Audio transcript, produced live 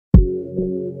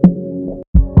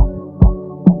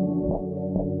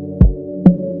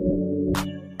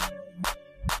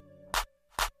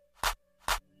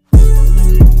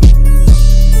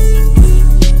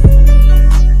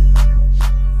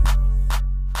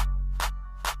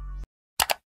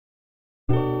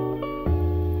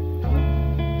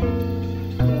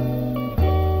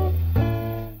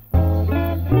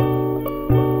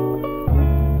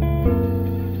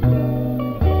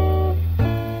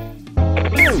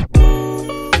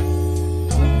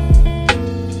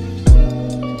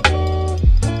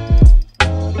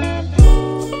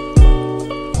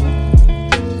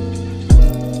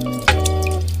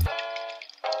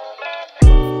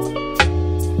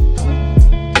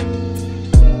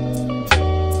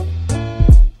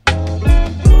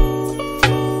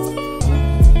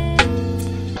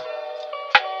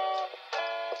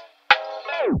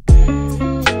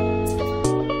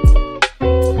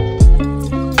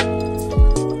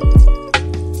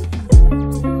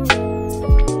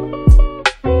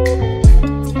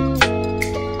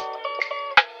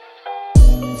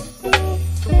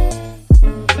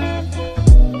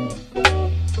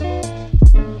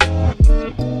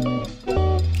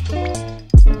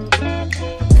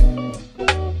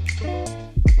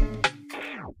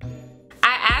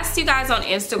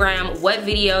Instagram what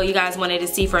video you guys wanted to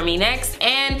see from me next,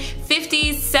 and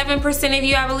 57% of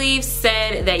you, I believe,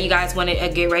 said that you guys wanted a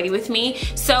get ready with me.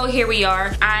 So here we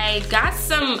are. I got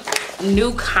some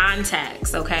new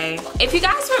contacts, okay? If you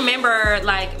guys remember,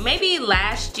 like maybe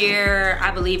last year,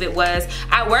 I believe it was,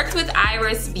 I worked with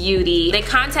Iris Beauty. They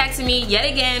contacted me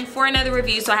yet again for another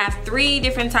review, so I have 3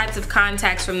 different types of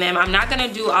contacts from them. I'm not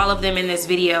gonna do all of them in this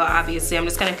video, obviously. I'm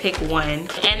just gonna pick one.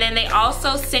 And then they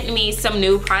also sent me some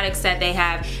new products that they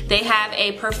have. They have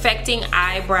a perfecting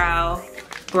eyebrow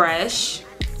brush,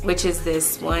 which is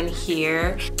this one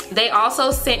here. They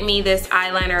also sent me this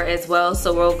eyeliner as well,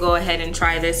 so we'll go ahead and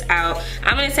try this out.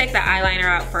 I'm gonna take the eyeliner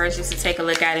out first just to take a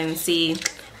look at it and see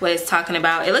what it's talking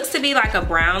about. It looks to be like a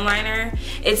brown liner.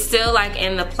 It's still like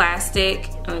in the plastic.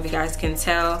 I don't know if you guys can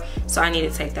tell, so I need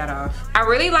to take that off. I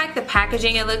really like the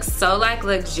packaging. It looks so like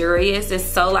luxurious. It's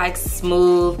so like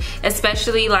smooth,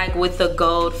 especially like with the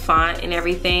gold font and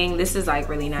everything. This is like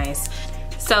really nice.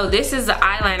 So this is the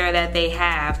eyeliner that they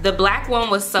have. The black one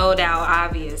was sold out,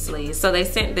 obviously. So they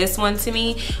sent this one to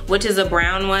me, which is a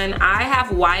brown one. I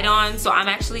have white on, so I'm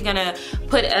actually gonna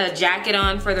put a jacket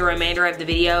on for the remainder of the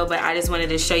video, but I just wanted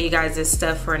to show you guys this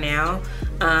stuff for now.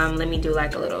 Let me do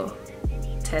like a little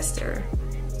tester.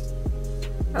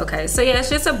 Okay, so yeah, it's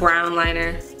just a brown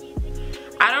liner.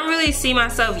 I don't really see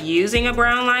myself using a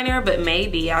brown liner, but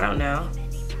maybe, I don't know.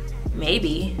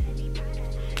 Maybe.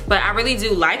 But I really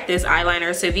do like this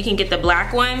eyeliner, so if you can get the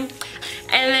black one.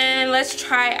 And then let's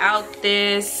try out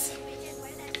this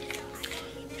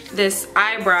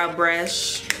eyebrow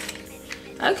brush.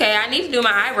 Okay, I need to do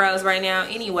my eyebrows right now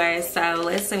anyway, so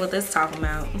let's see what this is talking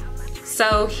about.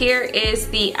 So here is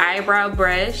the eyebrow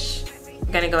brush.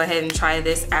 I'm gonna go ahead and try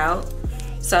this out.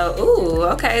 So, ooh,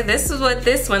 okay, this is what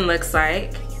this one looks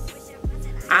like.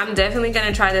 I'm definitely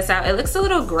gonna try this out. It looks a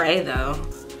little gray though.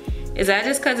 Is that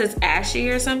just because it's ashy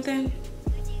or something?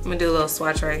 I'm gonna do a little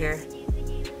swatch right here.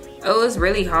 Oh, it's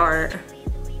really hard.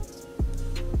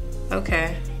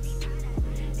 Okay.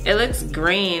 It looks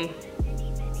green.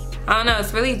 I don't know,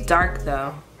 it's really dark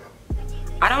though.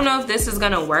 I don't know if this is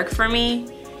gonna work for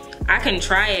me. I can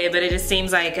try it, but it just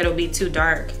seems like it'll be too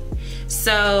dark.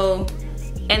 So,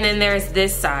 and then there's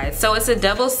this side. So it's a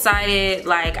double-sided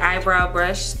like eyebrow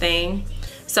brush thing.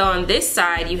 So on this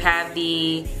side, you have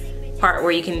the part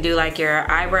where you can do like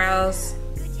your eyebrows,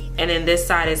 and then this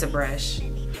side is a brush.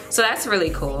 So that's really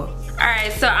cool.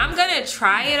 Alright, so I'm gonna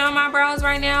try it on my brows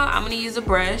right now. I'm gonna use a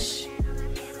brush.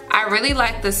 I really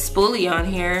like the spoolie on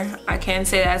here. I can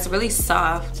say that's really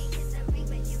soft.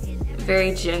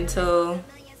 Very gentle.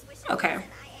 Okay.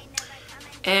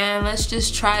 And let's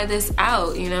just try this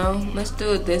out, you know? Let's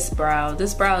do it this brow.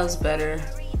 This brow is better.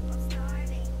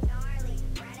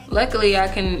 Luckily, I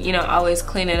can, you know, always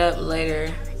clean it up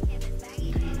later.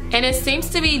 And it seems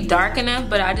to be dark enough,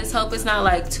 but I just hope it's not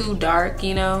like too dark,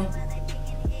 you know?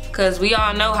 Cause we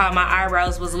all know how my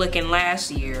eyebrows was looking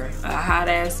last year. A hot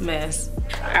ass mess.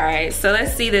 Alright, so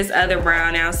let's see this other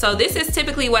brow now. So this is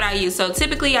typically what I use. So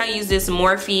typically I use this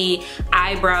Morphe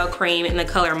eyebrow cream in the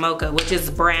color Mocha, which is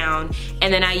brown.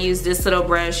 And then I use this little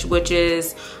brush, which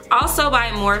is also by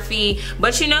Morphe.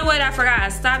 But you know what, I forgot, I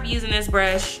stopped using this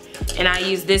brush and I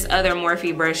use this other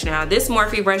Morphe brush now. This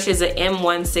Morphe brush is an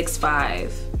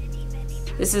M165.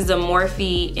 This is the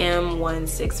Morphe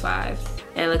M165,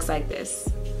 and it looks like this.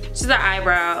 It's just an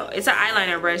eyebrow, it's an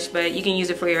eyeliner brush, but you can use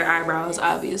it for your eyebrows,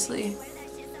 obviously.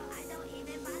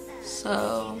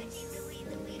 So,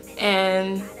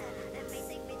 and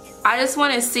I just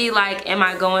want to see, like, am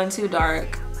I going too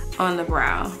dark on the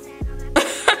brow?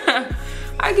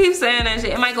 I keep saying that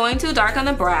shit. Am I going too dark on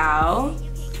the brow?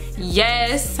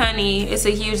 Yes, honey, it's a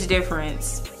huge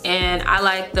difference. And I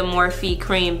like the Morphe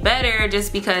cream better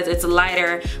just because it's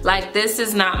lighter. Like, this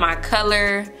is not my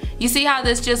color. You see how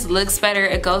this just looks better?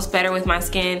 It goes better with my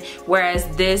skin, whereas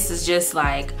this is just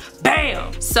like,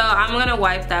 bam! So I'm gonna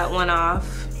wipe that one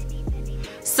off.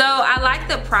 So I like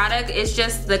the product, it's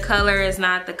just the color is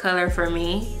not the color for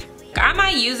me. I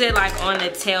might use it like on the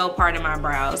tail part of my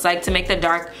brows, like to make the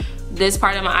dark, this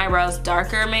part of my eyebrows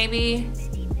darker maybe.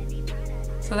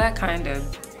 So that kind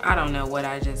of, I don't know what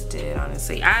I just did,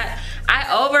 honestly. I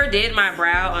overdid my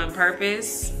brow on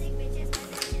purpose.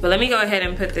 But let me go ahead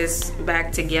and put this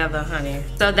back together, honey.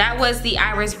 So that was the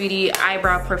Iris Beauty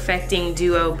Eyebrow Perfecting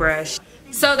Duo Brush.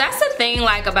 So that's the thing,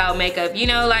 like, about makeup, you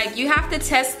know, like, you have to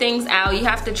test things out, you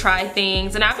have to try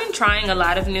things, and I've been trying a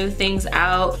lot of new things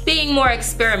out, being more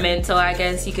experimental, I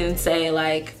guess you can say,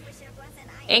 like,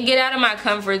 and get out of my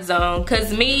comfort zone.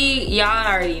 Cause me, y'all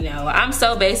already know, I'm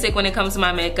so basic when it comes to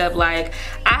my makeup. Like,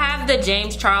 I have the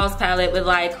James Charles palette with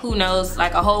like, who knows,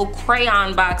 like a whole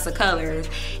crayon box of colors.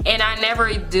 And I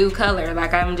never do color,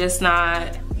 like I'm just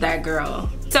not that girl.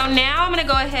 So now I'm gonna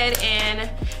go ahead and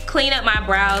clean up my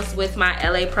brows with my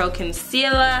LA Pro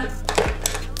Concealer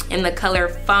in the color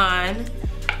Fawn.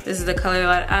 This is the color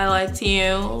that I like to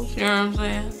use, you know what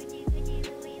I'm saying?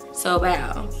 So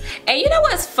bow. And you know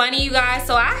what's funny, you guys?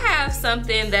 So I have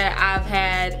something that I've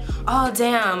had, oh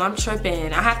damn, I'm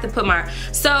tripping. I have to put my,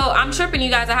 so I'm tripping, you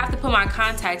guys. I have to put my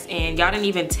contacts in. Y'all didn't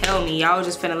even tell me. Y'all was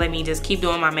just finna let me just keep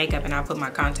doing my makeup and I'll put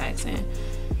my contacts in.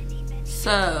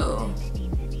 So,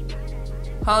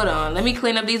 hold on, let me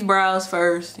clean up these brows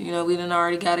first. You know, we done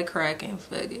already got it cracking,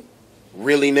 fuck it.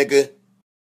 Really, nigga?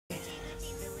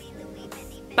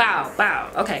 Bow,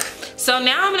 bow, okay. So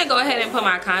now I'm gonna go ahead and put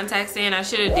my contacts in. I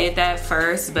should have did that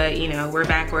first, but you know, we're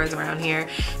backwards around here.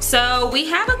 So we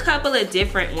have a couple of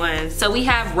different ones. So we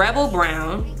have Rebel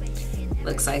Brown,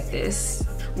 looks like this.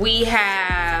 We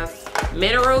have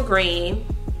Mineral Green,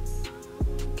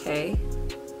 okay.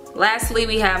 Lastly,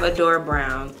 we have Adore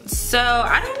Brown. So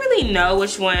I don't really know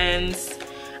which ones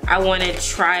I wanna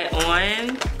try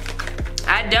on.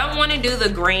 I don't want to do the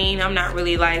green. I'm not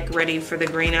really like ready for the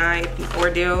green eye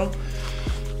ordeal.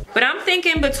 But I'm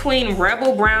thinking between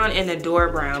Rebel Brown and Adore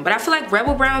Brown. But I feel like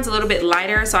Rebel Brown's a little bit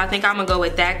lighter, so I think I'm gonna go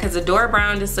with that because Adore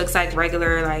Brown just looks like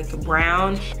regular like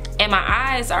brown. And my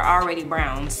eyes are already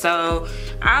brown. So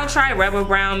I'll try Rebel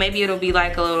Brown. Maybe it'll be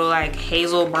like a little like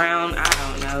hazel brown. I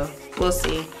don't know. We'll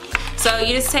see. So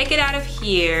you just take it out of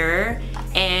here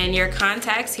and your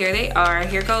contacts, here they are.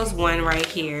 Here goes one right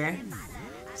here.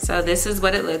 So this is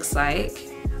what it looks like,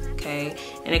 okay?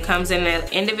 And it comes in an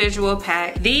individual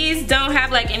pack. These don't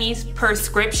have like any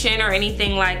prescription or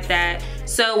anything like that.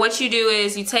 So what you do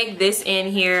is you take this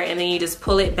in here and then you just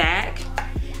pull it back.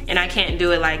 And I can't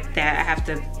do it like that. I have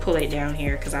to pull it down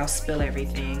here because I'll spill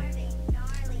everything.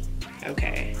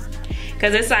 Okay.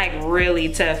 Cause it's like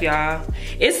really tough, y'all.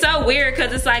 It's so weird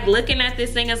cause it's like looking at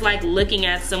this thing is like looking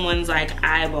at someone's like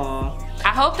eyeball. I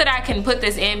hope that I can put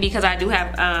this in because I do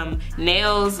have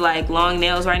nails, like long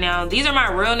nails right now. These are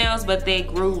my real nails, but they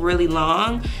grew really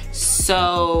long.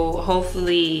 So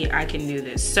hopefully I can do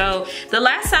this. So the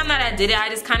last time that I did it, I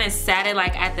just kind of sat it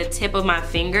like at the tip of my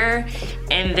finger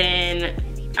and then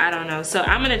I don't know. So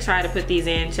I'm gonna try to put these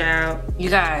in, child.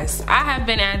 You guys, I have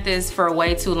been at this for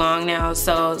way too long now.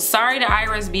 So sorry to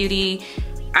Iris Beauty.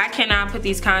 I cannot put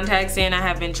these contacts in. I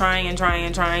have been trying and trying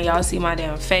and trying. Y'all see my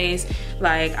damn face.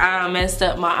 Like, I messed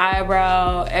up my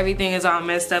eyebrow. Everything is all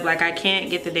messed up. Like, I can't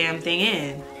get the damn thing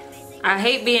in. I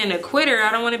hate being a quitter.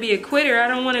 I don't want to be a quitter. I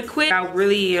don't want to quit. I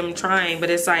really am trying, but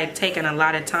it's like taking a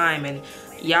lot of time. And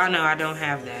y'all know I don't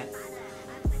have that.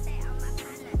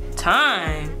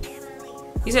 Time?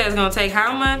 You said it's going to take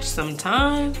how much? Some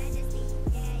time?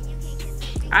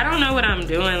 I don't know what I'm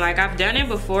doing. Like, I've done it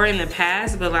before in the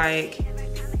past, but like...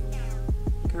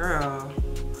 Girl,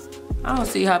 I don't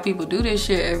see how people do this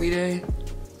shit every day.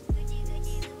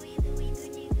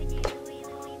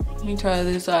 Let me try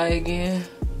this eye again.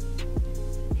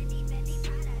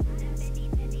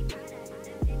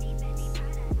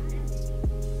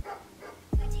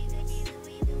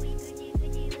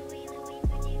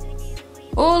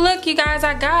 Oh, look, you guys,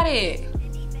 I got it.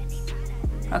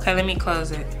 Okay, let me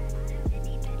close it.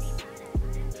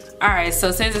 Alright, so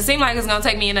since it seemed like it's gonna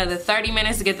take me another 30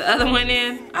 minutes to get the other one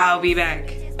in, I'll be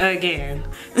back again.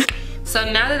 So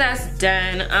now that that's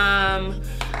done,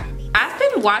 I've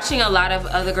been watching a lot of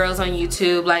other girls on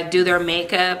YouTube like do their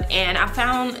makeup, and I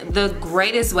found the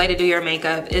greatest way to do your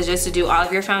makeup is just to do all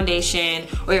of your foundation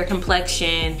or your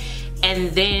complexion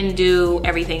and then do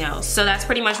everything else. So that's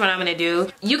pretty much what I'm gonna do.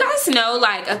 You guys know,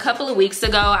 like a couple of weeks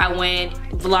ago, I went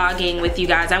vlogging with you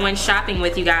guys. I went shopping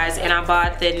with you guys and I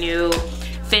bought the new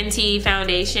Fenty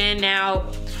foundation. Now,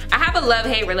 I have a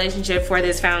love-hate relationship for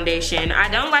this foundation. I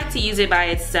don't like to use it by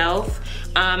itself.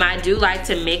 I do like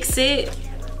to mix it.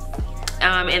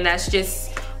 And that's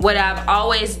just what I've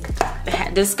always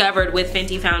discovered with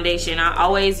Fenty foundation. I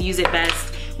always use it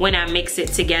best when I mix it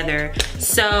together.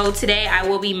 So today I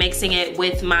will be mixing it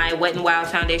with my Wet n Wild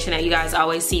foundation that you guys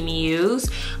always see me use.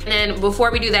 And then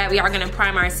before we do that, we are gonna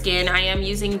prime our skin. I am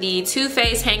using the Too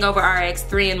Faced Hangover RX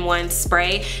 3-in-1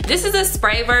 spray. This is a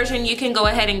spray version. You can go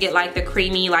ahead and get like the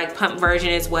creamy like pump version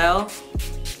as well.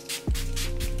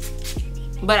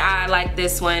 But I like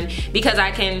this one because I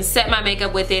can set my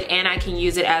makeup with it and I can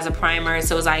use it as a primer.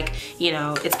 So it's like, you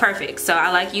know, it's perfect. So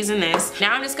I like using this.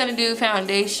 Now I'm just gonna do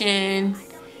foundation.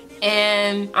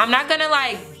 And I'm not gonna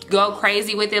like go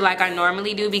crazy with it like I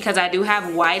normally do, because I do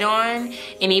have white on,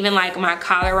 and even like my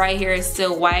collar right here is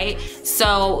still white.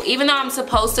 So even though I'm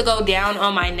supposed to go down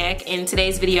on my neck in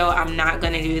today's video, I'm not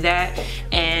gonna do that.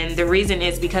 And the reason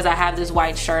is because I have this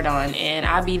white shirt on, and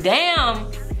I'd be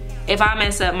damn if I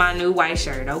mess up my new white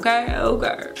shirt, okay?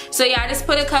 Okay. So yeah, I just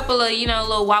put a couple of, you know,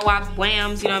 little wah-wah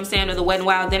whams, you know what I'm saying, of the Wet n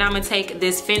Wild. Then I'm gonna take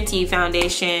this Fenty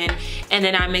foundation and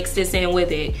then I mix this in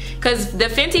with it. Cause the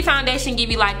Fenty foundation give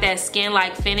you like that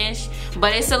skin-like finish,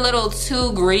 but it's a little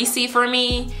too greasy for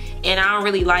me, and I don't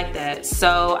really like that.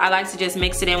 So I like to just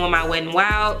mix it in with my Wet n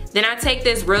Wild. Then I take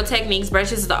this Real Techniques brush.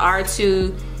 This is the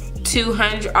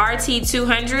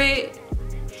RT200.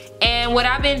 And what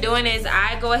I've been doing is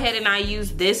I go ahead and I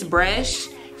use this brush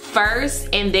first,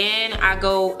 and then I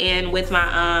go in with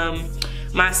my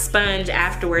my sponge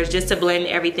afterwards, just to blend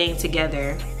everything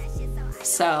together.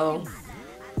 So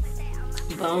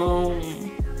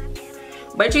boom.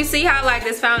 But you see how like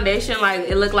this foundation, like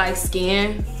it look like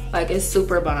skin, like it's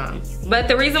super bomb. But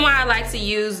the reason why I like to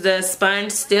use the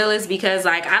sponge still is because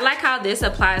like I like how this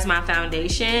applies my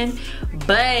foundation,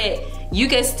 but you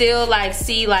can still like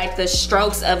see like the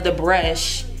strokes of the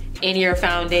brush in your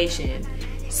foundation.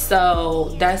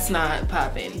 So that's not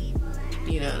popping.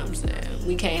 You know what I'm saying?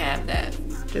 We can't have that.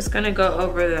 Just gonna go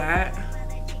over that.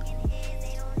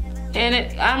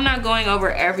 And I'm not going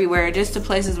over everywhere, just the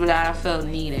places where I feel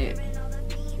needed.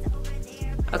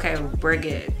 Okay, we're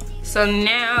good. So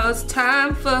now it's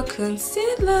time for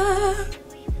concealer.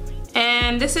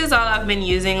 And this is all I've been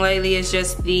using lately. It's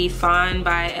just the Fawn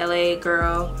by LA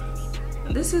Girl.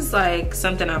 This is like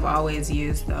something I've always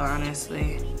used though,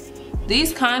 honestly.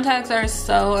 These contacts are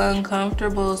so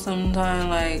uncomfortable sometimes,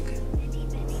 like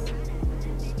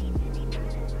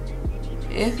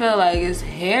it feel like it's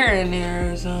hair in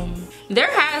there or something.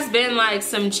 There has been like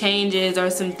some changes or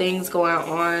some things going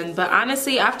on, but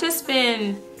honestly I've just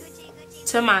been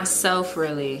to myself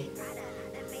really.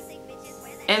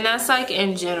 And that's like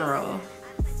in general.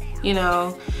 You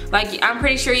know, like I'm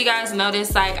pretty sure you guys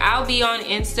noticed, like I'll be on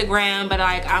Instagram, but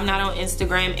like I'm not on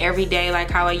Instagram every day like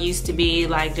how I used to be,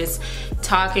 like just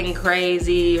talking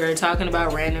crazy or talking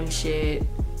about random shit.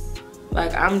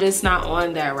 Like I'm just not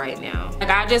on that right now. Like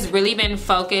I've just really been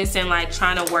focused and like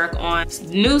trying to work on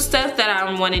new stuff that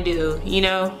I want to do, you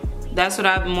know? That's what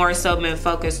I've more so been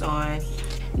focused on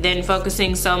than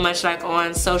focusing so much like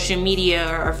on social media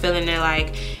or feeling the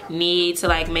like need to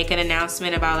like make an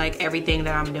announcement about like everything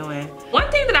that I'm doing. One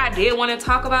thing that I did want to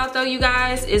talk about though, you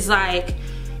guys, is like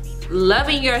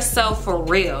loving yourself for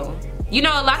real. You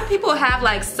know, a lot of people have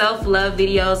like self-love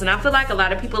videos, and I feel like a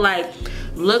lot of people like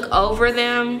look over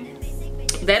them.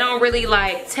 They don't really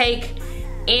like take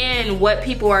in what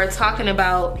people are talking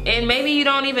about, and maybe you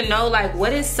don't even know like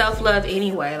what is self-love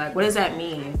anyway, like what does that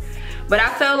mean? But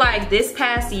I feel like this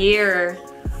past year,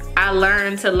 I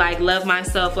learned to like love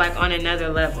myself like on another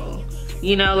level.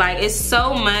 You know, like it's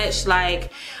so much, like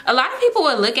a lot of people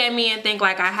would look at me and think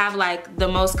like I have like the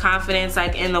most confidence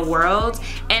like in the world.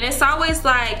 And it's always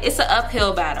like, it's an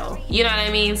uphill battle. You know what I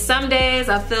mean? Some days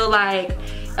I feel like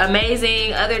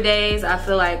amazing, other days I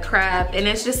feel like crap. And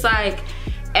it's just like,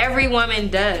 every woman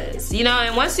does, you know?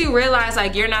 And once you realize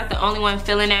like you're not the only one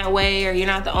feeling that way, or you're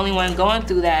not the only one going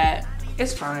through that,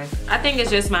 it's fine. I think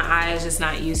it's just my eye is just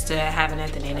not used to having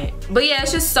nothing in it. But yeah,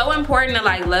 it's just so important to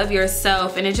like love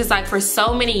yourself. And it's just like for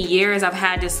so many years I've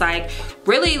had this like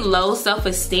really low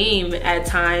self-esteem at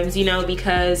times, you know,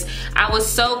 because I was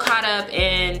so caught up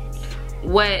in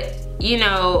what, you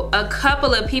know, a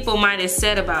couple of people might have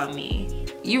said about me.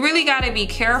 You really gotta be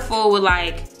careful with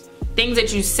like things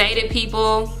that you say to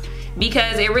people,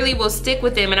 because it really will stick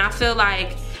with them. And I feel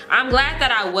like I'm glad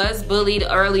that I was bullied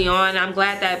early on. I'm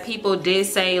glad that people did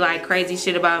say like crazy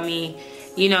shit about me,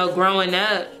 you know, growing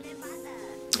up.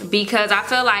 Because I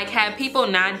feel like had people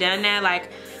not done that, like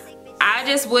I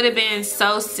just would have been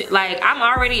so, like I'm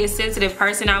already a sensitive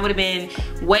person. I would have been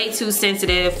way too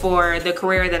sensitive for the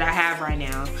career that I have right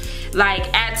now.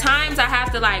 Like at times I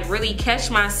have to like really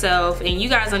catch myself, and you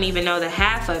guys don't even know the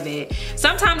half of it.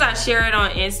 Sometimes I share it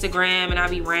on Instagram and I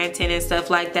be ranting and stuff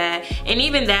like that, and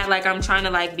even that like I'm trying to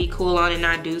like be cool on and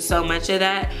not do so much of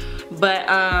that. But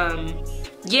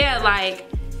yeah, like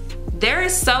there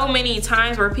is so many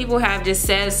times where people have just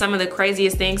said some of the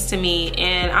craziest things to me,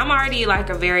 and I'm already like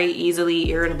a very easily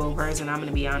irritable person. I'm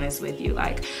gonna be honest with you.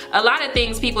 Like a lot of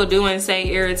things people do and say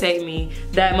irritate me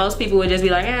that most people would just be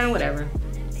like, eh, whatever.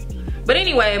 But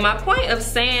anyway, my point of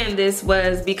saying this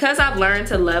was because I've learned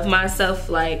to love myself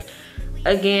like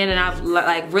again, and I've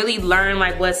like really learned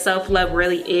like what self-love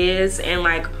really is, and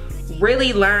like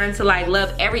really learned to like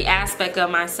love every aspect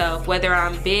of myself, whether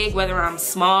I'm big, whether I'm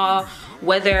small,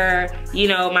 whether, you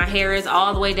know, my hair is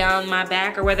all the way down my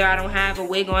back or whether I don't have a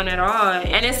wig on at all.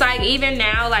 And it's like, even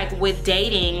now, like with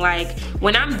dating, like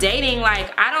when I'm dating,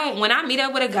 like when I meet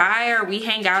up with a guy or we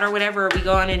hang out or whatever, or we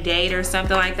go on a date or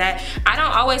something like that, I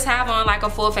don't always have on like a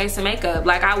full face of makeup.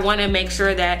 Like I want to make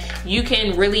sure that you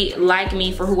can really like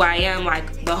me for who I am,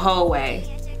 like the whole way.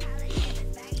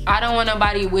 I don't want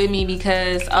nobody with me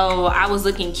because, oh, I was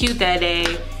looking cute that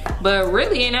day. But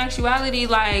really, in actuality,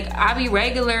 like, I be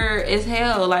regular as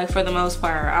hell, like, for the most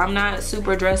part. I'm not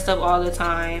super dressed up all the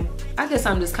time. I guess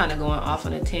I'm just kind of going off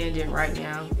on a tangent right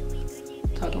now.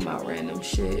 Talking about random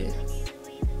shit.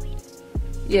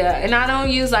 Yeah, and I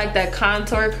don't use, like, that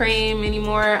contour cream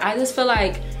anymore. I just feel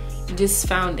like just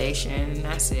foundation,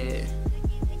 that's it.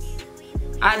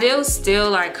 I do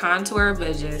still, like, contour,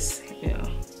 but just, you know.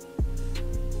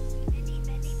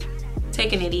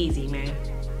 Taking it easy, man.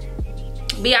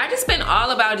 But yeah, I just been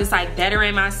all about just like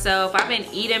bettering myself. I've been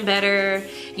eating better,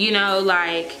 you know,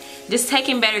 like just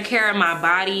taking better care of my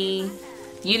body,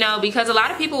 you know, because a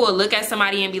lot of people will look at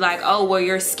somebody and be like, oh, well,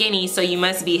 you're skinny, so you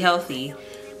must be healthy.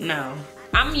 No.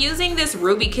 I'm using this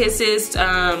Ruby Kisses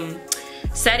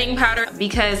setting powder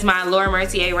because my Laura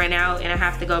Mercier ran out and I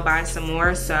have to go buy some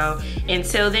more. So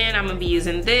until then, I'm gonna be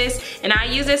using this. And I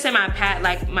use this in my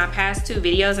past 2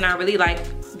 videos, and I really like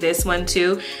this one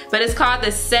too, but it's called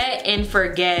the Set and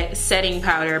Forget setting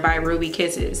powder by Ruby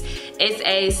Kisses. It's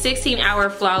a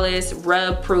 16-hour flawless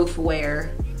rub proof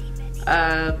wear,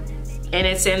 and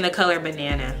it's in the color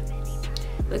banana.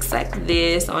 Looks like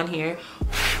this on here.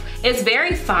 It's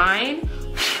very fine,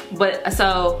 but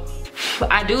so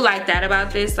I do like that about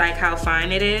this, like how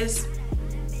fine it is.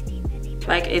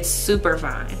 Like it's super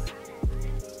fine,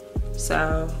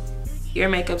 so your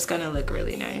makeup's gonna look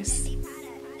really nice.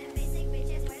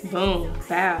 Boom,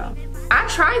 wow. I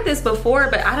tried this before,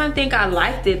 but I don't think I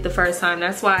liked it the first time.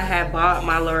 That's why I had bought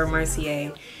my Laura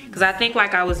Mercier, because I think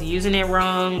like I was using it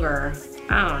wrong, or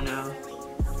I don't know.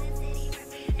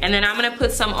 And then I'm gonna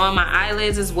put some on my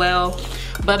eyelids as well,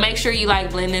 but make sure you like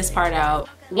blend this part out.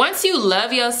 Once you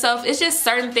love yourself, it's just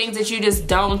certain things that you just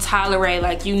don't tolerate.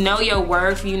 Like, you know your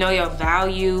worth, you know your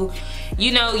value.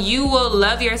 You know, you will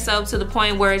love yourself to the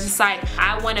point where it's just like,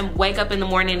 I want to wake up in the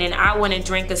morning and I want to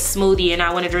drink a smoothie and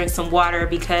I want to drink some water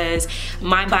because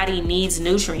my body needs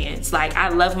nutrients. Like, I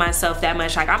love myself that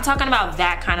much. Like, I'm talking about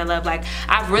that kind of love. Like,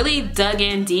 I've really dug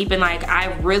in deep and like,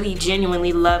 I really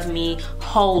genuinely love me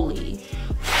wholly.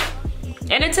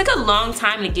 And it took a long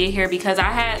time to get here because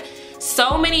I had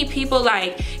so many people,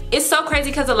 like, it's so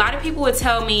crazy because a lot of people would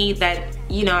tell me that,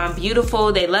 you know, I'm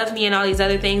beautiful, they love me and all these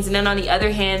other things, and then on the other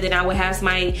hand, then I would have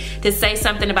somebody to say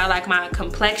something about like my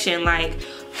complexion. Like,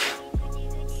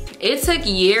 it took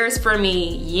years for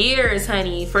me, years,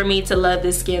 honey, for me to love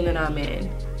the skin that I'm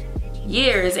in.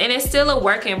 Years, and it's still a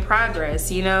work in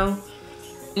progress, you know?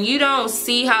 You don't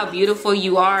see how beautiful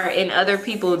you are and other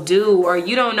people do, or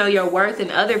you don't know your worth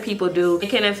and other people do. It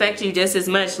can affect you just as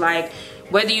much, like,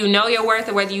 whether you know your worth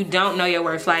or whether you don't know your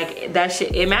worth, like, that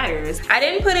shit, it matters. I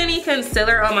didn't put any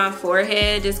concealer on my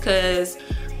forehead just because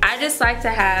I just like to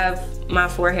have my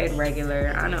forehead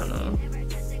regular. I don't know.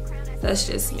 That's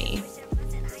just me.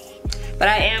 But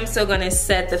I am still gonna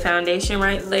set the foundation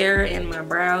right there in my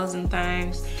brows and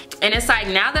things. And it's like,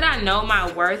 now that I know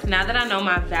my worth, now that I know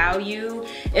my value,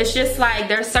 it's just like,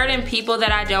 there's certain people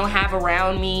that I don't have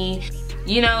around me.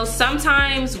 You know,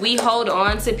 sometimes we hold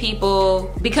on to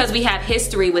people because we have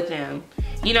history with them.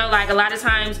 You know, like a lot of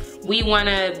times we want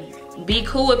to be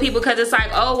cool with people because it's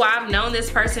like, oh, well, I've known this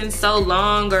person so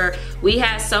long, or we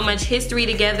had so much history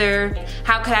together.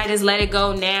 How could I just let it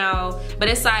go now? But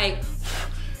it's like,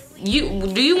 do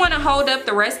you want to hold up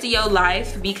the rest of your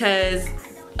life because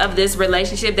of this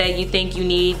relationship that you think you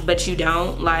need but you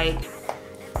don't? Like,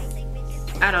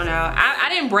 I don't know. I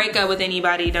didn't break up with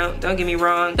anybody, don't get me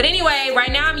wrong. But anyway,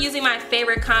 right now I'm using my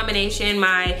favorite combination,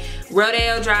 my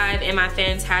Rodeo Drive and my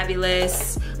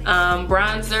Fantabulous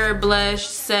bronzer blush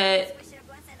set.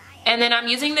 And then I'm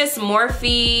using this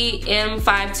Morphe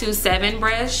M527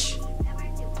 brush.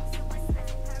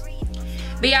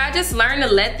 But yeah, I just learned to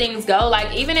let things go.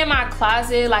 Like, even in my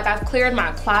closet, like, I've cleared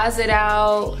my closet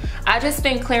out. I've just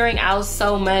been clearing out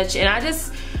so much, and I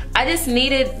just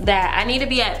needed that. I need to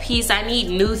be at peace. I need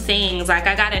new things. Like,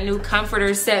 I got a new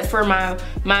comforter set for my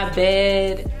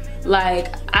bed.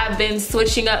 Like, I've been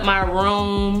switching up my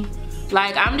room.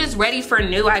 Like, I'm just ready for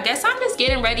new. I guess I'm just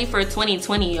getting ready for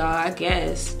 2020, y'all, I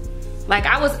guess. Like,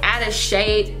 I was out of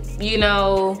shape, you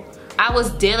know. I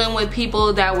was dealing with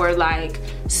people that were like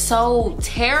so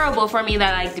terrible for me,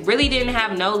 that like really didn't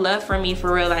have no love for me,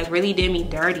 for real, like really did me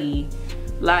dirty.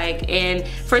 Like, and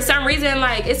for some reason,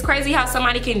 like, it's crazy how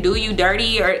somebody can do you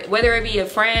dirty, or whether it be a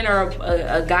friend or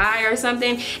a guy or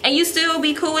something, and you still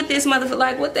be cool with this motherfucker.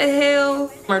 Like, what the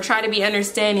hell? Or try to be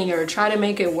understanding or try to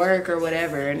make it work or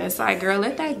whatever. And it's like, girl,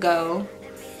 let that go.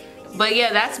 But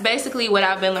yeah, that's basically what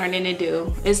I've been learning to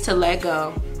do, is to let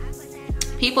go.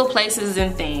 People, places,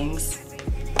 and things.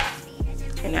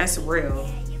 And that's real.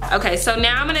 Okay, so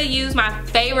now I'm gonna use my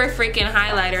favorite freaking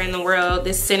highlighter in the world,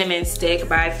 this Cinnamon Stick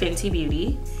by Fenty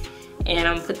Beauty. And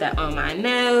I'm gonna put that on my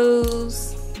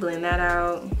nose, blend that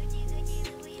out.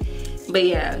 But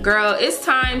yeah, girl, it's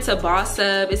time to boss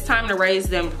up. It's time to raise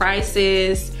them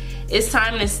prices. It's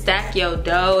time to stack your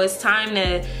dough. It's time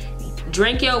to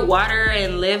drink your water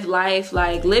and live life.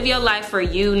 Like, live your life for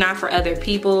you, not for other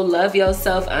people. Love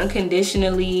yourself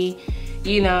unconditionally,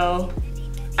 you know.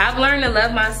 I've learned to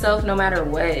love myself no matter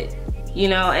what, you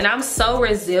know, and I'm so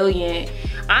resilient.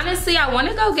 Honestly, I want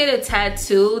to go get a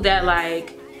tattoo that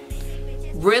like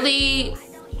really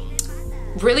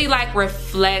like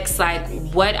reflects like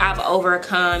what I've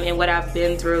overcome and what I've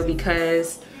been through,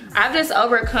 because I've just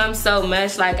overcome so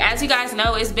much. Like, as you guys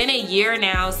know, it's been a year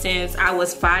now since I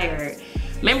was fired.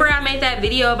 Remember I made that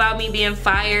video about me being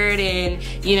fired and,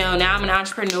 you know, now I'm an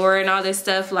entrepreneur and all this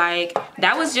stuff? Like,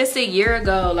 that was just a year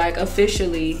ago, like,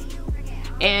 officially.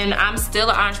 And I'm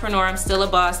still an entrepreneur, I'm still a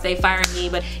boss. They fired me,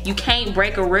 but you can't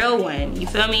break a real one, you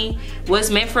feel me? What's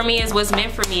meant for me is what's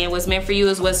meant for me, and what's meant for you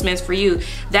is what's meant for you.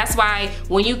 That's why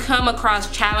when you come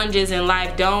across challenges in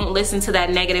life, don't listen to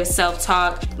that negative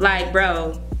self-talk. Like,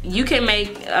 bro, you can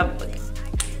make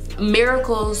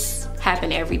miracles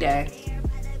happen every day.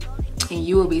 And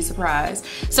you will be surprised.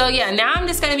 So yeah, now I'm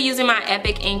just gonna be using my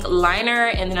Epic ink liner,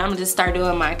 and then I'm gonna just start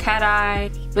doing my cat eye.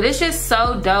 But it's just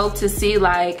so dope to see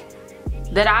like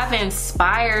that I've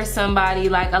inspired somebody.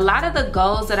 Like, a lot of the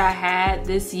goals that I had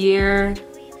this year,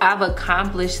 I've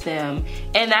accomplished them.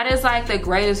 And that is like the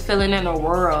greatest feeling in the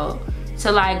world,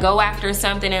 to like go after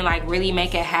something and like really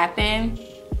make it happen.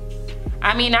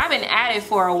 I mean, I've been at it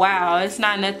for a while. It's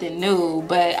not nothing new,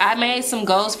 but I made some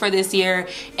goals for this year,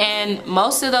 and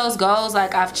most of those goals,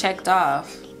 like, I've checked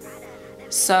off.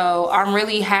 So I'm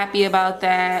really happy about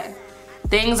that.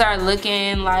 Things are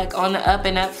looking like on the up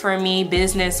and up for me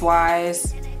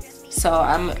business-wise. So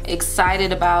I'm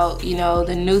excited about, you know,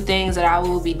 the new things that I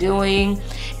will be doing.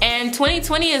 And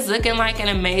 2020 is looking like an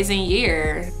amazing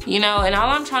year, you know, and all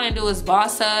I'm trying to do is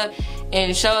boss up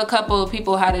and show a couple of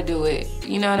people how to do it.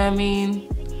 You know what I mean?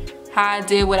 How I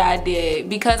did what I did.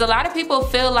 Because a lot of people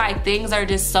feel like things are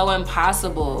just so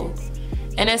impossible.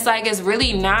 And it's like, it's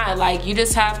really not. Like, you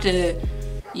just have to,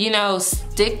 you know,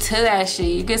 stick to that shit.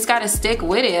 You just gotta stick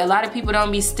with it. A lot of people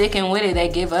don't be sticking with it, they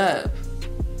give up.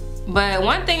 But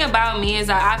one thing about me is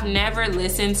that I've never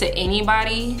listened to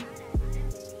anybody.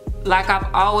 Like,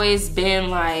 I've always been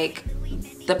like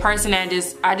the person that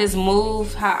I just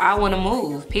move how I want to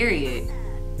move, period.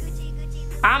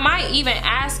 I might even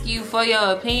ask you for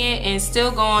your opinion and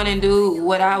still go on and do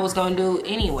what I was gonna do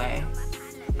anyway.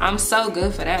 I'm so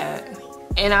good for that.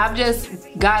 And I've just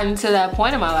gotten to that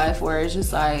point in my life where it's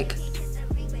just like,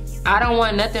 I don't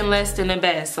want nothing less than the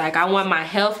best. Like, I want my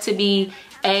health to be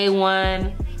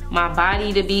A1, my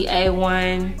body to be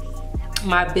A1,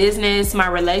 my business, my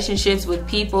relationships with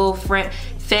people,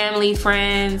 family,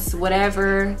 friends,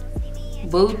 whatever,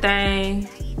 boo thing.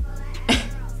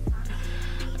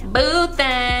 Boo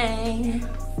thing.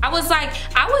 I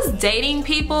was dating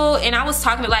people, and I was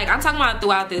talking to, like, I'm talking about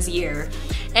throughout this year.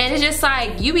 And it's just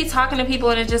like, you be talking to people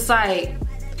and it's just like,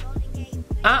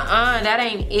 that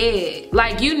ain't it.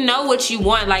 Like, you know what you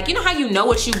want. Like, you know how you know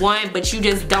what you want, but you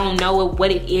just don't know what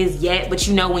it is yet, but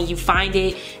you know when you find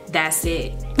it, that's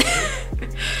it.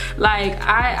 Like,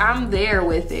 I'm there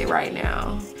with it right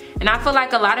now. And I feel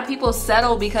like a lot of people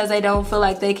settle because they don't feel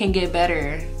like they can get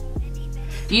better.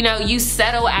 You know, you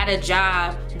settle at a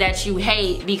job that you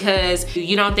hate because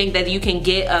you don't think that you can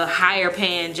get a higher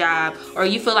paying job, or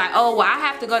you feel like, oh, well, I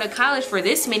have to go to college for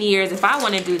this many years if I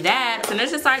want to do that. And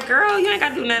it's just like, girl, you ain't got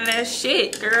to do none of that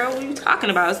shit, girl. What are you talking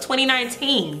about? It's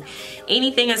 2019.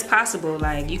 Anything is possible.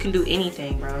 Like, you can do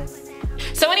anything, bro.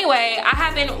 So anyway, I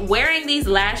have been wearing these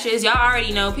lashes. Y'all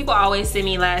already know, people always send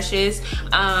me lashes,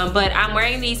 but I'm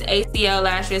wearing these ACL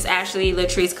lashes, Ashley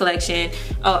Latrice collection.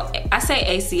 Oh, I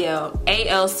say ACL,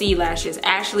 ALC lashes,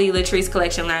 Ashley Latrice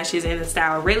collection lashes in the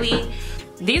style Really.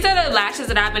 These are the lashes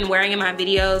that I've been wearing in my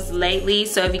videos lately.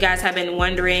 So if you guys have been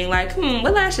wondering, like,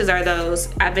 what lashes are those?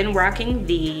 I've been rocking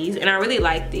these, and I really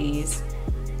like these.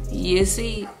 You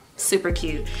see? Super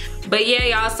cute. But yeah,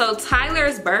 y'all, so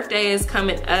Tyler's birthday is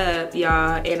coming up,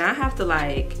 y'all, and I have to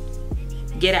like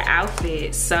get an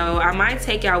outfit. So I might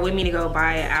take y'all with me to go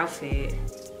buy an outfit,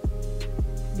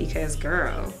 because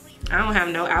girl, I don't have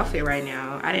no outfit right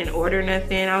now. I didn't order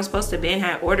nothing. I was supposed to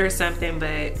have ordered something,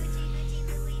 but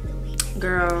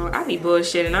girl, I be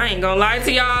bullshitting. I ain't gonna lie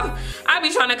to y'all. I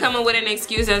be trying to come up with an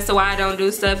excuse as to why I don't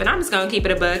do stuff, and I'm just gonna keep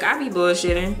it a buck. I be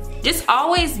bullshitting. Just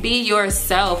always be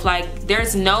yourself. Like,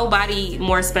 there's nobody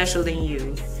more special than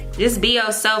you. Just be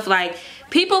yourself. Like,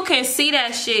 people can see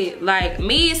that shit. Like,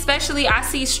 me especially, I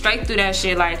see straight through that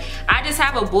shit. Like, I just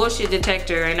have a bullshit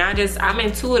detector, and I'm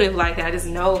intuitive like that.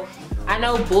 I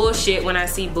know bullshit when I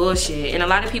see bullshit. And a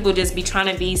lot of people just be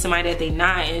trying to be somebody that they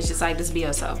not, and it's just like, just be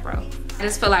yourself, bro. I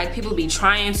just feel like people be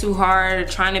trying too hard,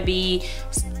 trying to be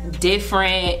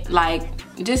different. Like,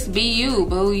 just be you,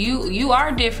 boo. You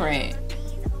are different,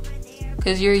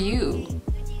 because you're you.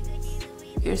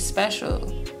 You're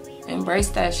special. Embrace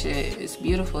that shit. It's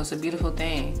beautiful. It's a beautiful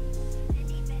thing.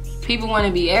 People want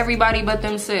to be everybody but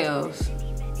themselves.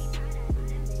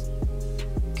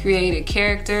 Create a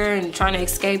character and trying to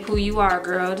escape who you are,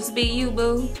 girl. Just be you,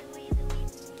 boo.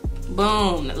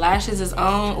 Boom. The lashes is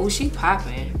on. Oh, she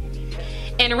popping.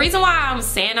 And the reason why I'm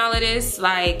saying all of this,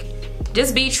 like,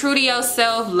 just be true to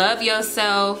yourself. Love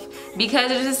yourself.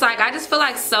 Because it's just like, I just feel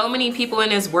like so many people in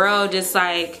this world just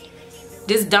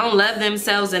don't love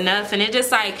themselves enough, and it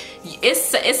just like,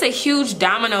 it's a huge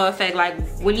domino effect. Like,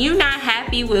 when you're not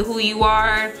happy with who you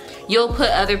are, you'll put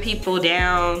other people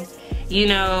down, you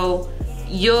know,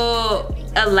 you'll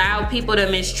allow people to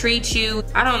mistreat you.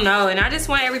 I don't know, and I just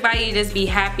want everybody to just be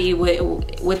happy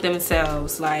with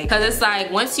themselves. Like, because it's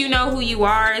like, once you know who you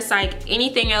are, it's like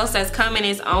anything else that's coming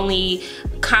is only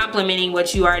complimenting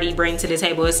what you already bring to the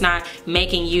table. It's not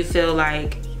making you feel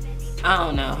like, I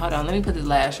don't know. Hold on, let me put the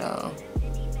lash on.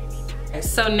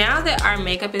 So now that our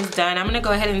makeup is done, I'm gonna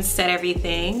go ahead and set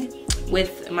everything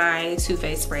with my Too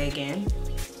Faced spray again.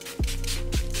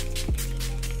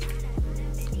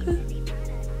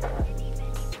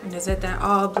 And just let that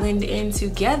all blend in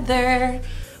together.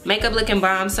 Makeup looking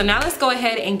bomb. So now let's go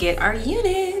ahead and get our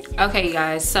unit. Okay, you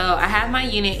guys, so I have my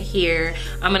unit here.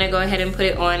 I'm gonna go ahead and put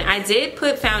it on. I did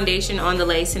put foundation on the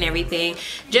lace and everything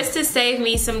just to save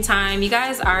me some time. You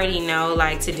guys already know,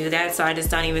 like, to do that, so I just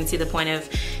don't even see the point of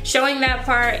showing that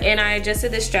part. And I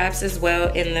adjusted the straps as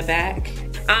well in the back.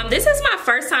 This is my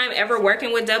first time ever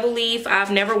working with Doubleleaf.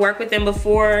 I've never worked with them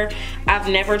before. I've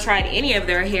never tried any of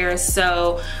their hair,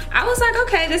 so I was like,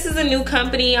 okay, this is a new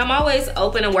company. I'm always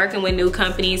open to working with new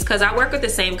companies because I work with the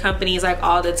same companies like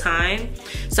all the time.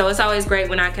 So it's always great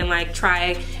when I can like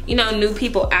try, you know, new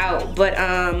people out. But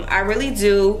I really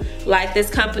do like this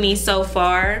company so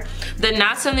far. The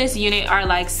knots on this unit are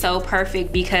like so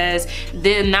perfect because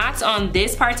the knots on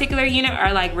this particular unit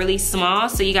are like really small,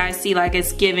 so you guys see like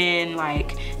it's giving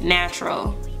like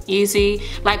natural. You see,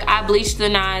 like I bleached the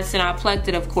knots and I plucked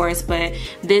it, of course, but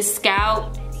this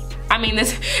scalp, I mean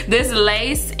this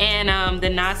lace and the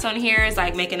knots on here is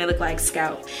like making it look like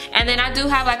scalp. And then I do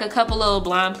have like a couple little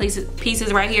blonde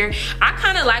pieces right here. I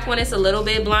kind of like when it's a little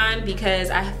bit blonde because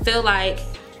I feel like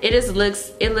it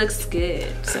looks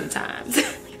good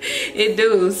sometimes. It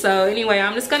do. So anyway,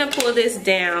 I'm just gonna pull this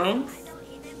down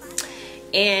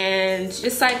and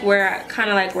just like where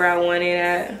I want it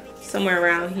at, somewhere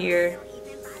around here,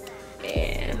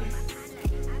 and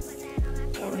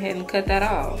go ahead and cut that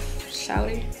off.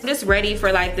 Shouty. I'm just ready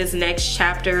for like this next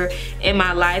chapter in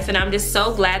my life, and I'm just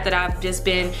so glad that I've just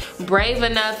been brave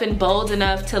enough and bold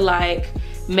enough to like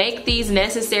make these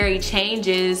necessary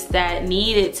changes that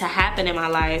needed to happen in my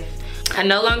life. I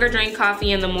no longer drink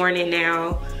coffee in the morning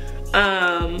now.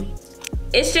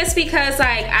 It's just because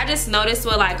like I just noticed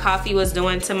what like coffee was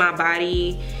doing to my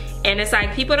body. And it's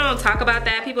like people don't talk about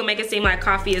that. People make it seem like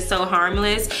coffee is so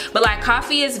harmless, but like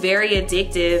coffee is very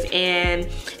addictive, and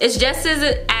it's just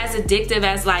as addictive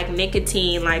as like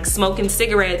nicotine, like smoking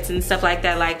cigarettes and stuff like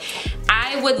that. Like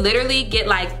I would literally get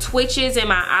like twitches in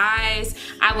my eyes.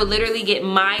 I would literally get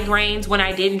migraines when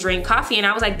I didn't drink coffee, and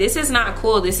I was like, this is not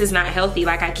cool. This is not healthy.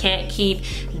 Like I can't keep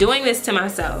doing this to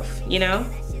myself, you know?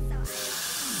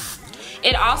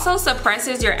 It also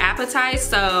suppresses your appetite,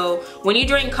 so when you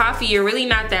drink coffee, you're really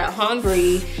not that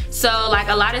hungry. So like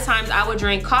a lot of times I would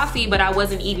drink coffee, but I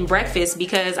wasn't eating breakfast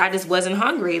because I just wasn't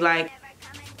hungry. Like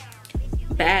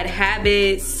bad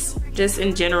habits, just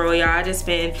in general, y'all. I just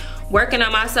been working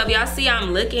on myself. Y'all see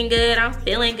I'm looking good, I'm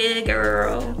feeling good,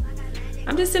 girl.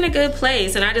 I'm just in a good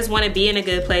place, and I just want to be in a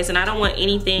good place, and I don't want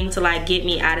anything to like get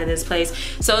me out of this place.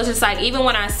 So it's just like, even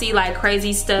when I see like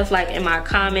crazy stuff like in my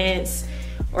comments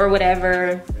or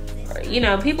whatever, you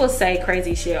know, people say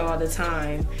crazy shit all the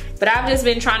time, but I've just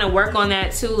been trying to work on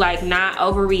that too, like not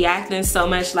overreacting so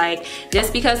much. Like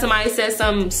just because somebody says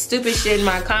some stupid shit in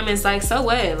my comments, like so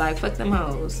what? Like fuck them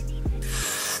hoes,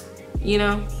 you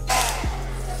know?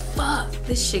 fuck,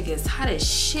 this shit gets hot as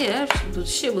shit. That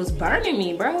shit was burning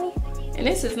me, bro. And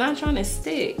this is not trying to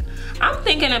stick. I'm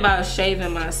thinking about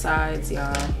shaving my sides,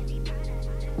 y'all.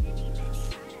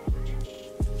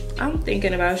 I'm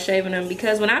thinking about shaving them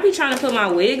because when I be trying to put my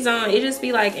wigs on, it just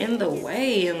be like in the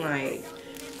way and like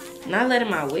not letting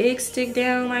my wig stick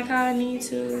down like how I need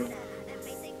to.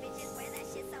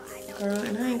 Girl,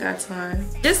 and I ain't got time.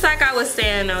 Just like I was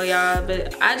saying though, y'all,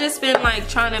 but I just been like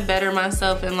trying to better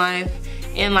myself in life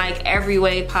in like every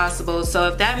way possible. So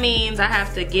if that means I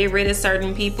have to get rid of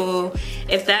certain people,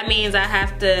 if that means I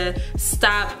have to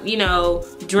stop, you know,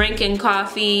 drinking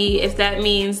coffee, if that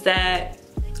means that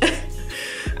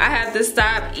I have to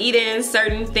stop eating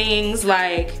certain things,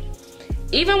 like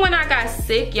even when I got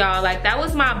sick, y'all, like that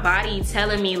was my body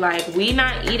telling me like we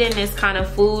not eating this kind of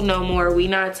food no more, we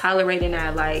not tolerating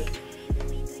that. Like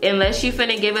unless you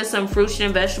finna give us some fruits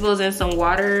and vegetables and some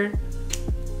water,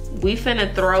 we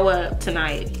finna throw up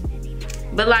tonight.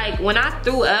 But like when I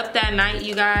threw up that night,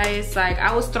 you guys, like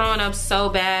I was throwing up so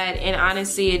bad, and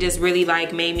honestly it just really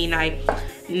like made me like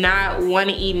not want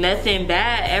to eat nothing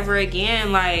bad ever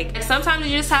again. Like sometimes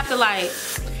you just have to like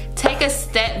take a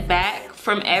step back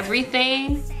from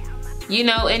everything, you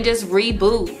know, and just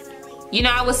reboot. You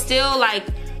know, I was still like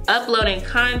uploading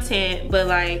content, but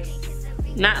like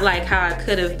not like how I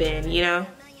could have been, you know,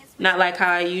 not like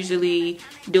how I usually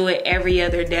do it every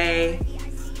other day.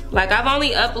 Like I've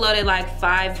only uploaded like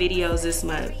 5 videos this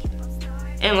month,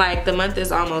 and like the month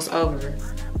is almost over.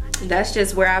 That's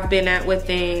just where I've been at with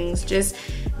things, just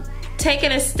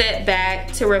taking a step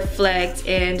back to reflect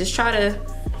and just try to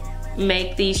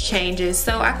make these changes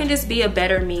so I can just be a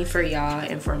better me for y'all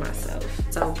and for myself.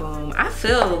 So boom, I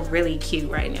feel really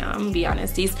cute right now. I'm gonna be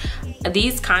honest,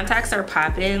 these contacts are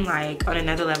popping like on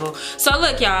another level. So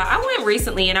look, y'all, I went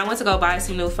recently and I went to go buy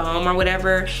some new foam or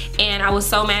whatever, and I was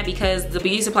so mad because the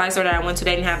beauty supply store that I went to,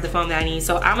 they didn't have the foam that I need.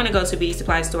 So I'm gonna go to a beauty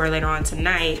supply store later on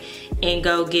tonight and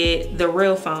go get the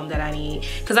real foam that I need,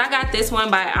 because I got this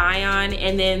one by Ion,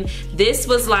 and then this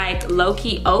was like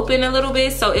low-key open a little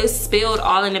bit, so it spilled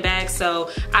all in the bag. So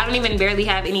I don't even barely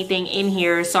have anything in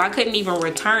here, so I couldn't even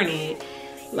return it.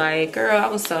 Like, girl, I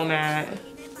was so mad.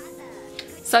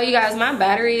 So you guys, my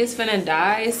battery is finna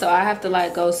die, so I have to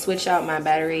like go switch out my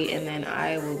battery, and then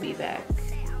I will be back.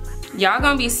 Y'all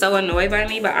gonna be so annoyed by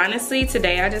me, but honestly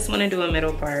today I just want to do a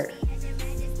middle part,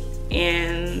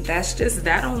 and that's just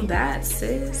that on that,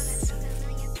 sis.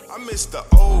 I miss the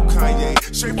old Kanye,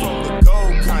 straight from the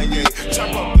gold Kanye,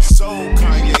 chop up the soul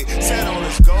Kanye, set on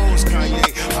his goals Kanye.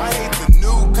 I hate the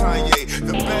new Kanye,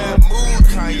 the bad mood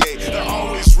Kanye, the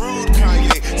always rude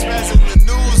Kanye, spazzing the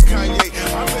news Kanye.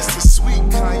 I miss the sweet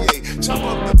Kanye, chop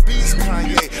up the beast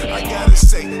Kanye. I gotta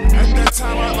say, at that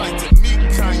time I like to meet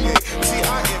Kanye. See,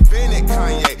 I invented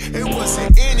Kanye, it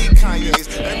wasn't any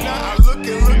Kanye's, and now I look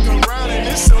around and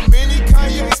there's so many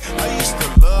Kanye's. I used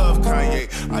to love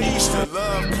Kanye, I used to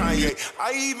love Kanye.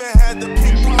 I even had the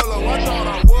pink polo, I thought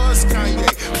I was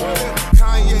Kanye. What if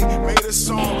Kanye made a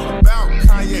song about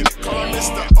Kanye? Call him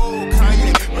Mr. Old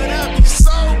Kanye, man, that'd be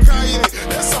so Kanye.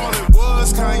 That's all it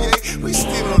was, Kanye. We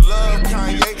still love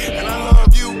Kanye, and I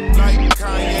love you like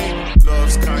Kanye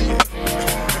loves Kanye.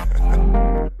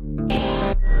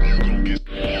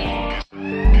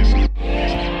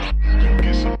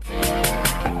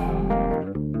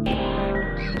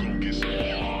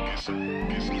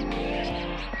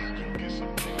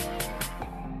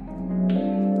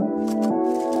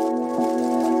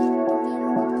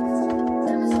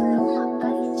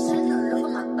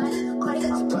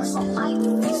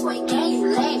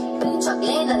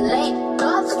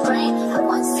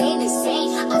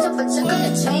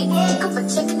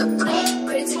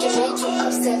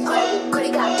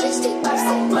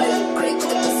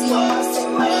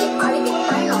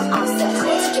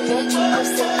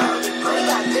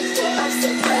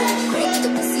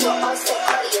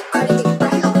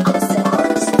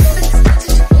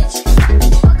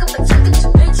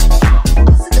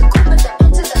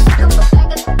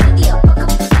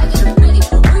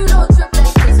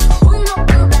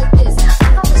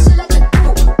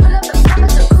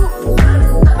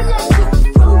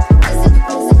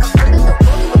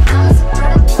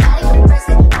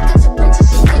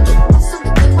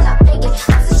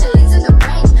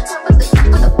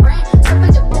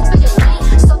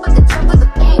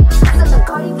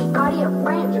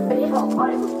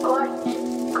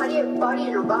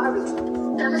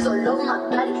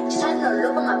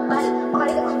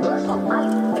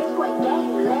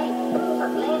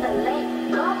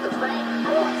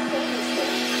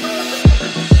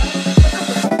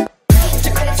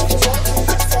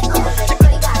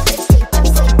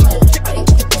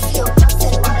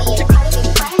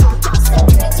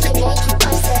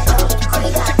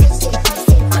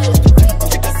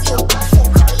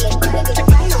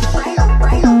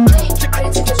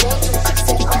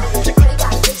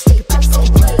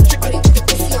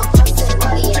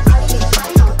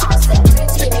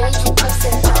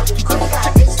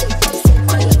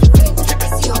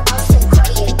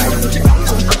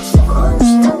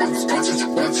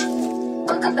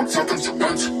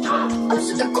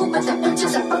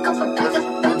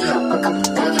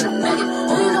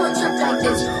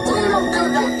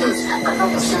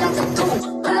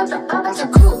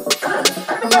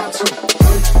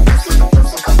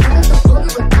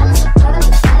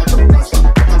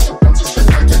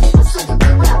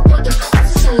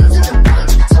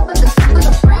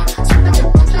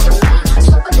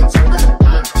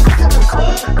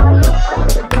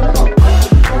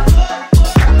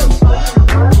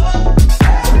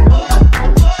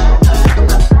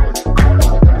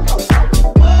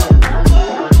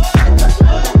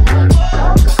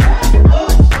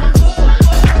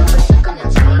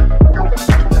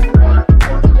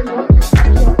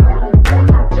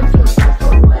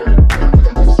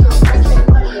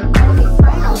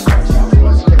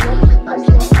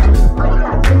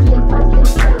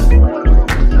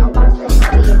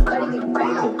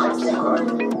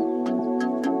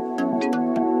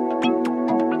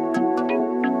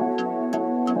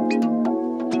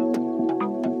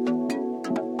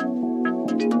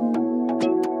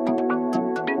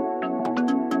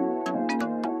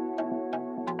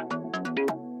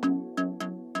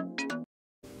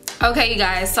 Okay, you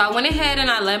guys, so I went ahead and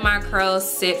I let my curls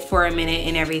sit for a minute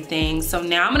and everything. So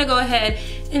now I'm gonna go ahead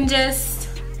and just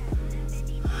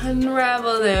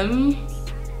unravel them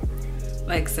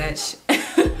like such.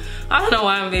 I don't know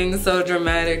why I'm being so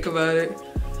dramatic about it.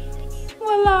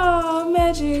 Voila,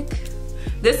 magic.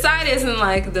 This side isn't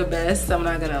like the best, I'm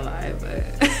not gonna lie,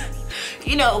 but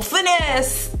you know,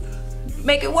 finesse,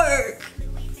 make it work.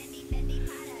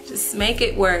 Just make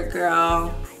it work,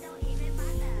 girl.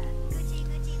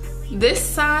 This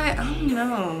side, I don't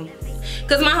know.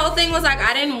 Cause my whole thing was like,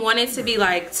 I didn't want it to be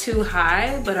like too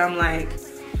high, but I'm like,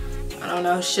 I don't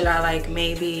know, should I like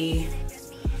maybe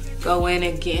go in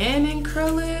again and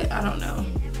curl it? I don't know.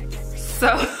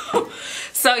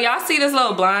 So y'all see this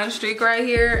little blonde streak right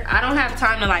here? I don't have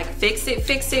time to like fix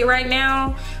it right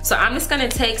now. So I'm just gonna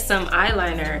take some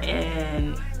eyeliner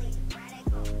and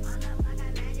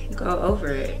go over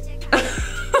it.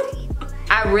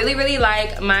 I really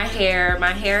like my hair.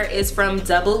 My hair is from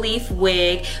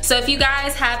Doubleleafwig. So if you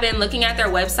guys have been looking at their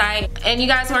website and you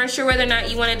guys weren't sure whether or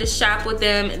not you wanted to shop with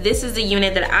them, this is the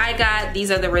unit that I got. These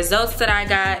are the results that I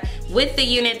got with the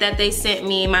unit that they sent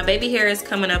me. My baby hair is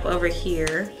coming up over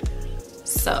here.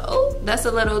 So that's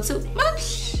a little too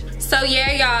much. So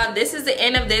yeah, y'all, this is the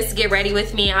end of this Get Ready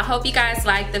With Me. I hope you guys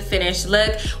like the finished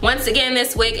look. Once again,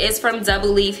 this wig is from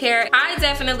Doubleleaf Hair. I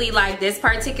definitely like this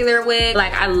particular wig.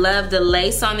 Like, I love the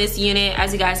lace on this unit.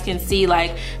 As you guys can see,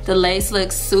 like, the lace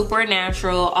looks super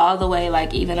natural all the way,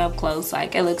 like, even up close.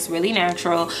 Like, it looks really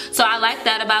natural. So I like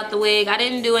that about the wig. I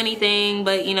didn't do anything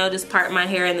but, you know, just part my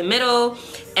hair in the middle,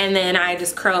 and then I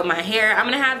just curled my hair. I'm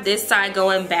gonna have this side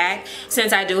going back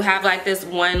since I do have like this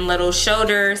one little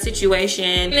shoulder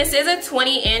situation. This is a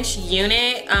 20-inch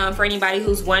unit for anybody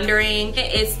who's wondering.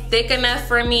 It's thick enough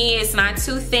for me. It's not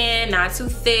too thin, not too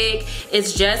thick.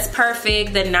 It's just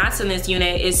perfect. The knots in this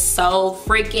unit is so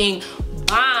freaking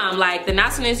bomb. Like, the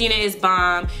knots in this unit is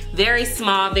bomb. Very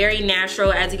small, very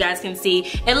natural, as you guys can see.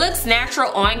 It looks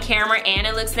natural on camera and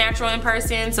it looks natural in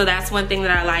person, so that's one thing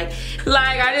that I like.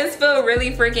 Like, I just feel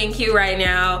really freaking cute right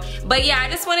now. But yeah, I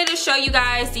just wanted to show you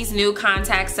guys these new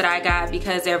contacts that I got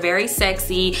because they're very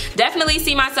sexy. Definitely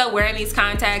see myself wearing these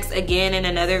contacts again in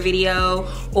another video,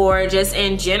 or just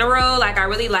in general. Like, I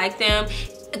really like them.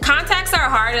 Contacts are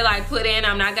hard to like put in,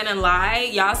 I'm not gonna lie.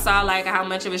 Y'all saw like how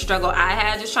much of a struggle I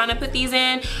had just trying to put these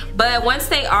in, but once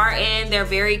they are in, they're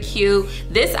very cute.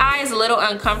 This eye is a little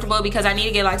uncomfortable because I need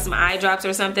to get like some eye drops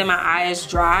or something. My eye is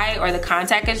dry, or the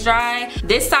contact is dry.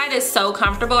 This side is so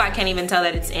comfortable, I can't even tell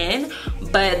that it's in,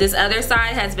 but this other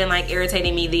side has been like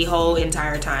irritating me the whole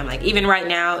entire time. Like, even right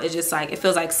now, it's just like, it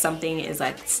feels like something is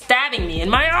like stabbing me in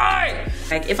my eye.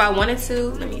 Like, if I wanted to,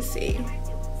 let me see.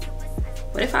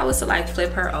 What if I was to like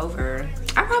flip her over?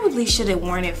 I probably should have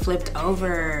worn it flipped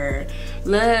over.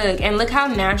 Look, and look how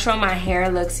natural my hair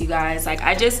looks, you guys. Like,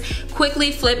 I just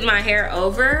quickly flipped my hair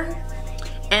over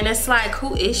and it's like,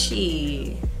 who is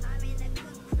she?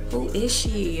 Who is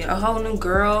she? A whole new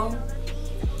girl?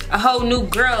 A whole new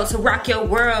girl to rock your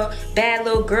world. Bad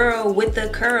little girl with the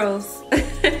curls.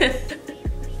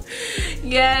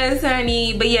 Yes,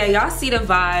 honey. But yeah, y'all see the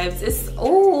vibes. It's,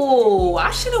 oh, I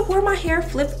should have worn my hair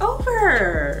flipped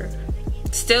over.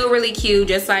 Still really cute,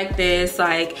 just like this.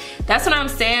 Like, that's what I'm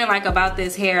saying, like, about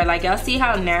this hair. Like, y'all see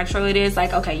how natural it is?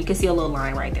 Like, okay, you can see a little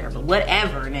line right there, but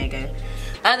whatever, nigga.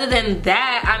 Other than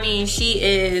that, I mean, she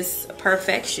is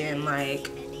perfection. Like,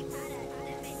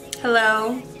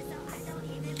 hello?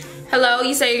 Hello,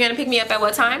 you say you're gonna pick me up at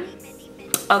what time?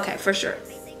 Okay, for sure.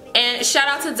 And shout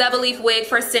out to Doubleleafwig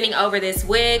for sending over this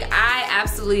wig. I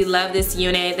absolutely love this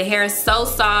unit. The hair is so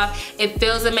soft. It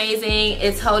feels amazing.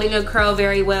 It's holding a curl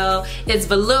very well. It's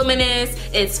voluminous.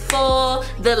 It's full.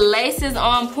 The lace is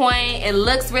on point. It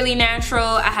looks really natural.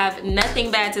 I have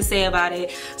nothing bad to say about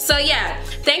it. So yeah,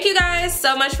 thank you guys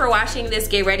so much for watching this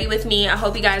Get Ready With Me. I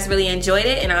hope you guys really enjoyed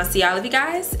it, and I'll see all of you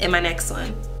guys in my next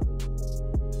one.